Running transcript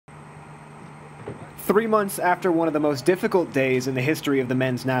3 months after one of the most difficult days in the history of the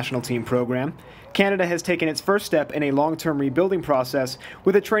men's national team program, Canada has taken its first step in a long-term rebuilding process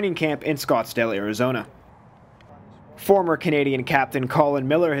with a training camp in Scottsdale, Arizona. Former Canadian captain Colin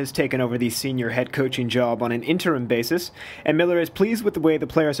Miller has taken over the senior head coaching job on an interim basis, and Miller is pleased with the way the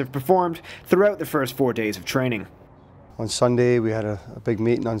players have performed throughout the first 4 days of training. On Sunday, we had a big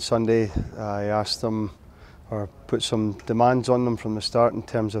meeting on Sunday. I asked them, or put some demands on them from the start in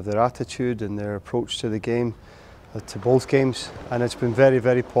terms of their attitude and their approach to the game, to both games, and it's been very,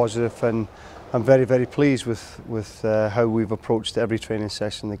 very positive, and I'm very, very pleased with how we've approached every training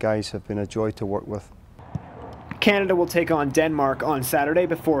session. The guys have been a joy to work with. Canada will take on Denmark on Saturday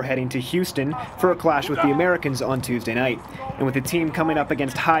before heading to Houston for a clash with the Americans on Tuesday night. And with the team coming up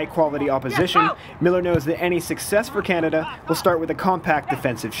against high-quality opposition, Miller knows that any success for Canada will start with a compact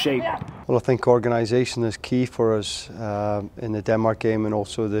defensive shape. Well, I think organisation is key for us in the Denmark game and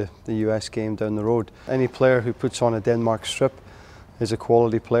also the US game down the road. Any player who puts on a Denmark strip is a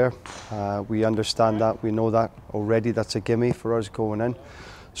quality player. We understand that, we know that already. That's a gimme for us going in.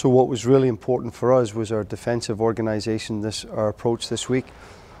 So what was really important for us was our defensive organisation, our approach this week.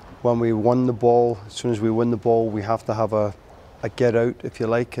 When we won the ball, as soon as we win the ball, we have to have a get out, if you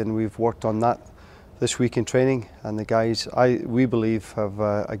like, and we've worked on that this week in training. And the guys, we believe, have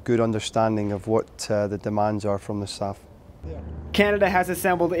a good understanding of what the demands are from the staff. Canada has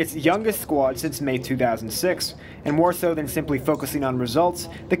assembled its youngest squad since May 2006, and more so than simply focusing on results,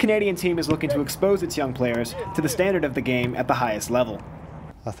 the Canadian team is looking to expose its young players to the standard of the game at the highest level.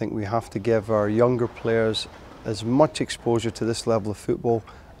 I think we have to give our younger players as much exposure to this level of football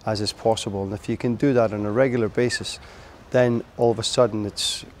as is possible, and if you can do that on a regular basis, then all of a sudden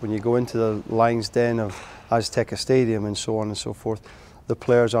it's when you go into the Lions Den of Azteca Stadium and so on and so forth, the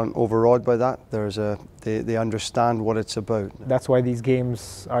players aren't overawed by that. They understand what it's about. That's why these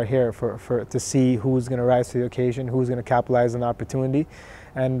games are here, to see who's going to rise to the occasion, who's going to capitalize on the opportunity,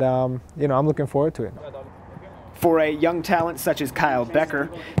 and you know, I'm looking forward to it. For a young talent such as Kyle Bekker,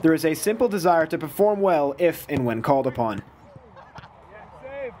 there is a simple desire to perform well if and when called upon.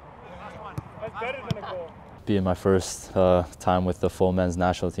 Being my first time with the full men's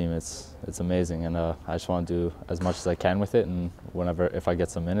national team, it's amazing, and I just want to do as much as I can with it, and if I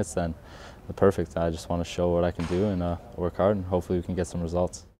get some minutes, then perfect. I just want to show what I can do and work hard, and hopefully we can get some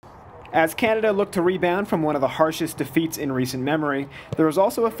results. As Canada looked to rebound from one of the harshest defeats in recent memory, there was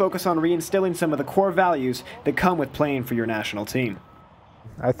also a focus on reinstilling some of the core values that come with playing for your national team.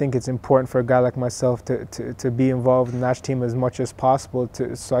 I think it's important for a guy like myself to be involved in the national team as much as possible,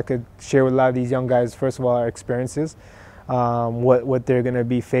 so I could share with a lot of these young guys, first of all, our experiences, what they're going to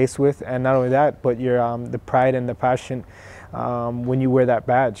be faced with, and not only that, but the pride and the passion when you wear that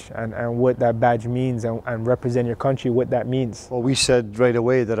badge, and what that badge means, and represent your country, what that means. Well, we said right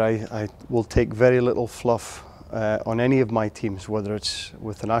away that I will take very little fluff on any of my teams, whether it's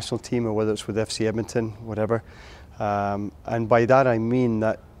with the national team or whether it's with FC Edmonton, whatever. And by that I mean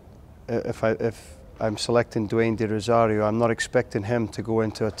that if I'm selecting Dwayne de Rosario, I'm not expecting him to go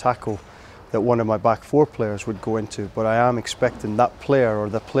into a tackle that one of my back four players would go into, but I am expecting that player or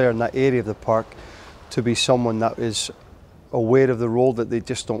the player in that area of the park to be someone that is aware of the role, that they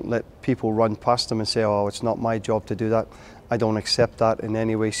just don't let people run past them and say, oh, it's not my job to do that. I don't accept that in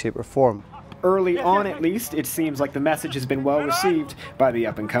any way, shape or form. Early on at least, it seems like the message has been well received by the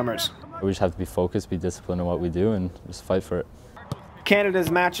up-and-comers. We just have to be focused, be disciplined in what we do, and just fight for it. Canada's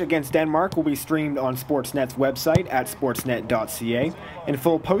match against Denmark will be streamed on Sportsnet's website at sportsnet.ca, and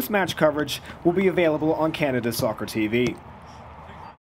full post-match coverage will be available on CanadaSoccerTV.